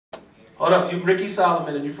Hold up, you Ricky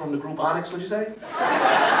Solomon and you from the group Onyx, what'd you say? I'm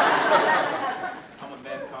a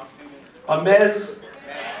mez costume. A mez?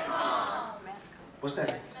 What's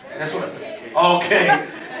that? That's what. Okay,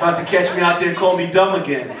 about to catch me out there and call me dumb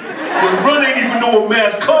again. The run ain't even know what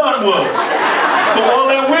mass con was. So all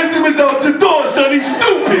that wisdom is out the door, son, he's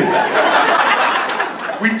stupid.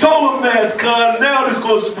 We told him mass con, now it's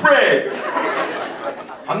gonna spread.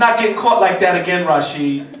 I'm not getting caught like that again,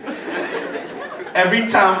 Rashid. Every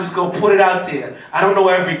time I'm just gonna put it out there. I don't know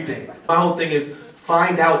everything. My whole thing is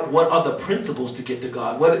find out what are the principles to get to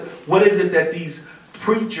God. What is it that these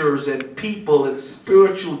preachers and people and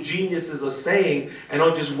spiritual geniuses are saying, and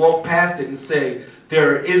don't just walk past it and say,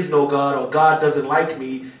 there is no God or God doesn't like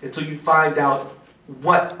me, until you find out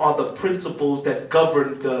what are the principles that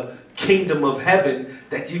govern the kingdom of heaven,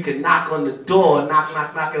 that you can knock on the door,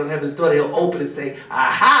 knocking on heaven's door, they'll open and say,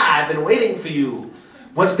 aha, I've been waiting for you.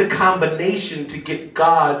 What's the combination to get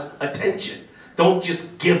God's attention? Don't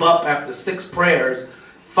just give up after 6 prayers.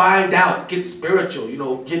 Find out, get spiritual, you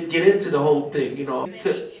know, get into the whole thing, you know. Enough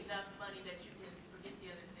money that you can forget the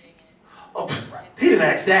other thing. Oh, he didn't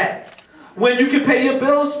ask that. When you can pay your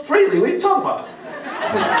bills freely, what are you talking about?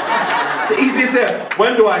 The easiest thing,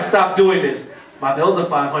 when do I stop doing this? My bills are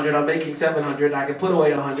 $500, I'm making $700, and I can put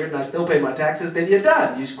away $100 and I still pay my taxes, then you're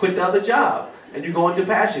done. You just quit the other job and you go into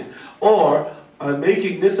passion. Or, I'm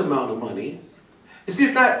making this amount of money. You see,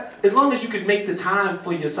 it's not, as long as you can make the time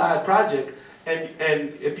for your side project, and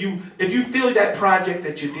if you feel that project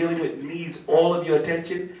that you're dealing with needs all of your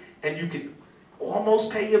attention, and you can almost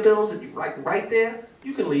pay your bills, and you like right there,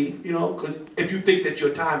 you can leave, you know, because if you think that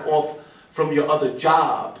your time off from your other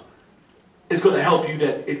job is going to help you,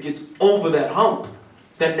 that it gets over that hump,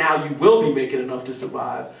 that now you will be making enough to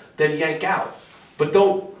survive, then yank out. But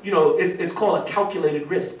don't, you know, it's called a calculated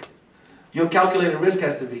risk. Your calculated risk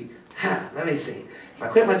has to be, let me see. If I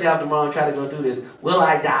quit my job tomorrow and try to go do this, will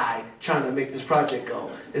I die trying to make this project go?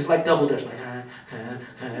 It's like double dutch, like,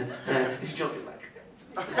 he's jumping like.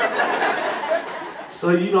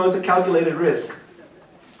 So, you know, it's a calculated risk.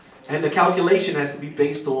 And the calculation has to be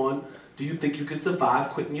based on, do you think you can survive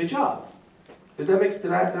quitting your job? Did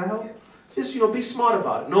that help? Just, you know, be smart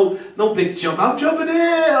about it. No big jump. I'm jumping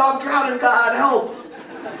in, I'm drowning, God help.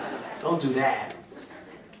 Don't do that.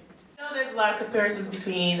 There's a lot of comparisons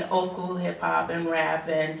between old school hip hop and rap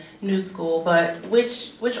and new school, but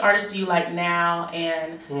which artists do you like now,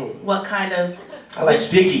 and what kind of? I like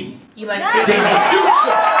Diggy. You like Diggy? Yeah.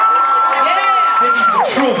 Diggy's the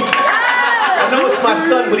truth. I know it's my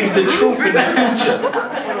son, but he's the truth in the future.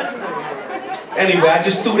 Anyway, I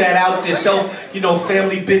just threw that out there. So, you know,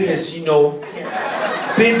 family business, you know,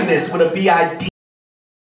 business with a B-I-D.